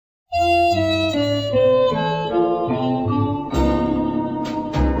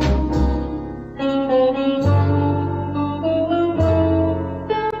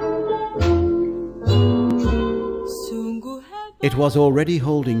was already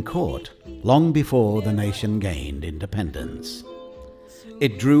holding court long before the nation gained independence.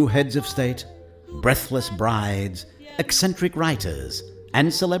 It drew heads of state, breathless brides, eccentric writers,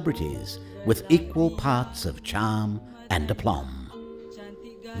 and celebrities with equal parts of charm and aplomb.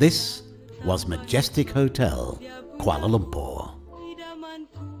 This was Majestic Hotel, Kuala Lumpur.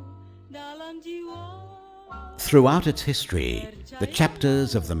 Throughout its history, the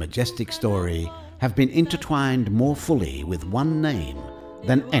chapters of the Majestic story have been intertwined more fully with one name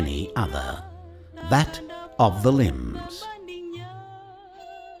than any other, that of the Lims.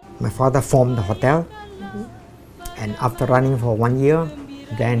 My father formed the hotel, and after running for 1 year,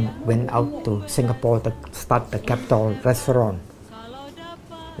 then went out to Singapore to start the Capital restaurant.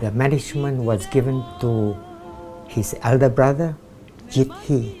 The management was given to his elder brother, Jit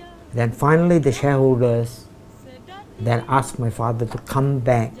Hee. Then finally the shareholders then asked my father to come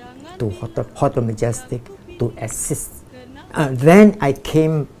back to Hotel Majestic to assist. Then I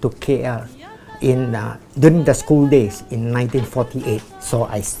came to KL during the school days in 1948, so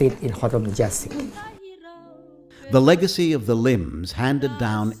I stayed in Hotel Majestic. The legacy of the Lims handed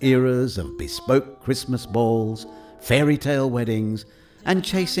down eras of bespoke Christmas balls, fairy tale weddings, and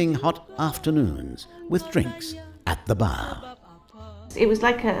chasing hot afternoons with drinks at the bar. It was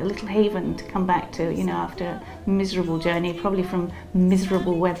like a little haven to come back to, after a miserable journey, probably from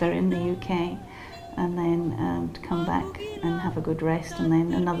miserable weather in the UK, and then to come back and have a good rest, and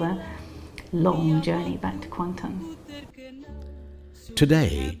then another long journey back to Kuantan.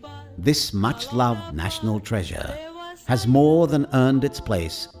 Today, this much-loved national treasure has more than earned its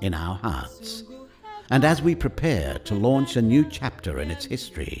place in our hearts. And as we prepare to launch a new chapter in its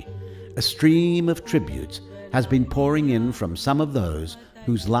history, a stream of tributes has been pouring in from some of those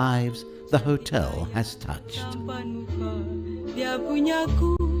whose lives the hotel has touched. Dia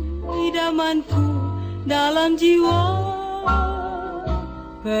punyaku, idamanku dalam jiwa.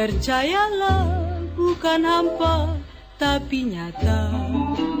 Percayalah, bukan hampa tapi nyata.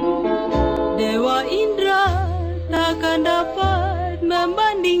 Dewa Indra takkan dapat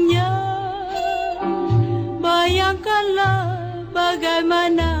membandingnya. Bayangkanlah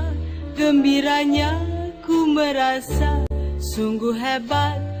bagaimana gembiranya ku merasa. Sungguh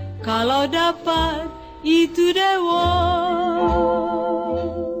hebat kalau dapat itu dewa.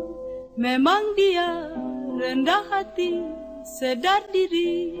 Memang dia rendah hati, sedar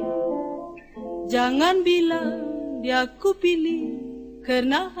diri. Jangan bilang dia ku pilih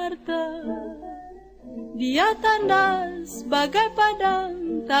karena harta. Dia tandas bagai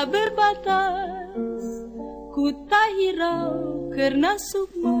padang tak berbatas. Ku tak hirau karena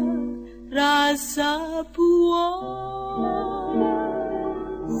sukma rasa puas.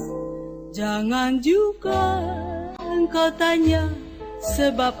 Jangan juga engkau tanya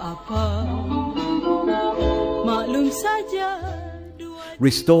sebab apa. Maklum saja.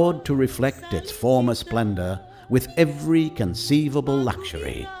 Restored to reflect its former splendor with every conceivable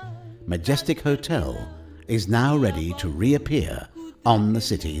luxury, Majestic Hotel is now ready to reappear on the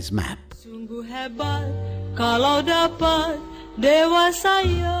city's map. Sungguh hebat kalau dapat dewa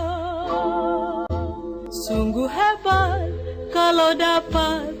saya. Sungguh hebat kalau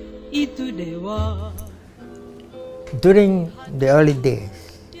dapat itu dewa. During the early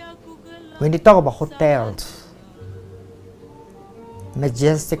days, when you talk about hotels,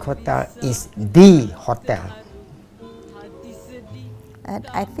 Majestic Hotel is the hotel. And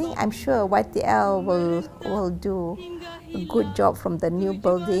I'm sure YTL will do a good job from the new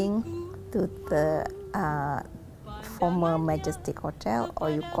building to the former Majestic Hotel, or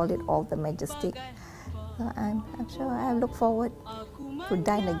you call it all the Majestic. So I'm sure I look forward to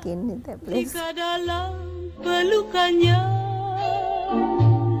dine again in that place. Pelukannya,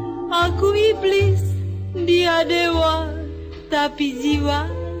 aku iblis, dia dewa, tapi jiwa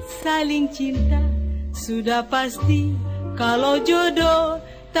saling cinta. Sudah pasti kalau jodoh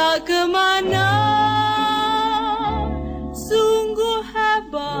tak kemana. Sungguh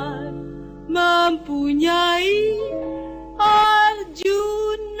hebat mempunyai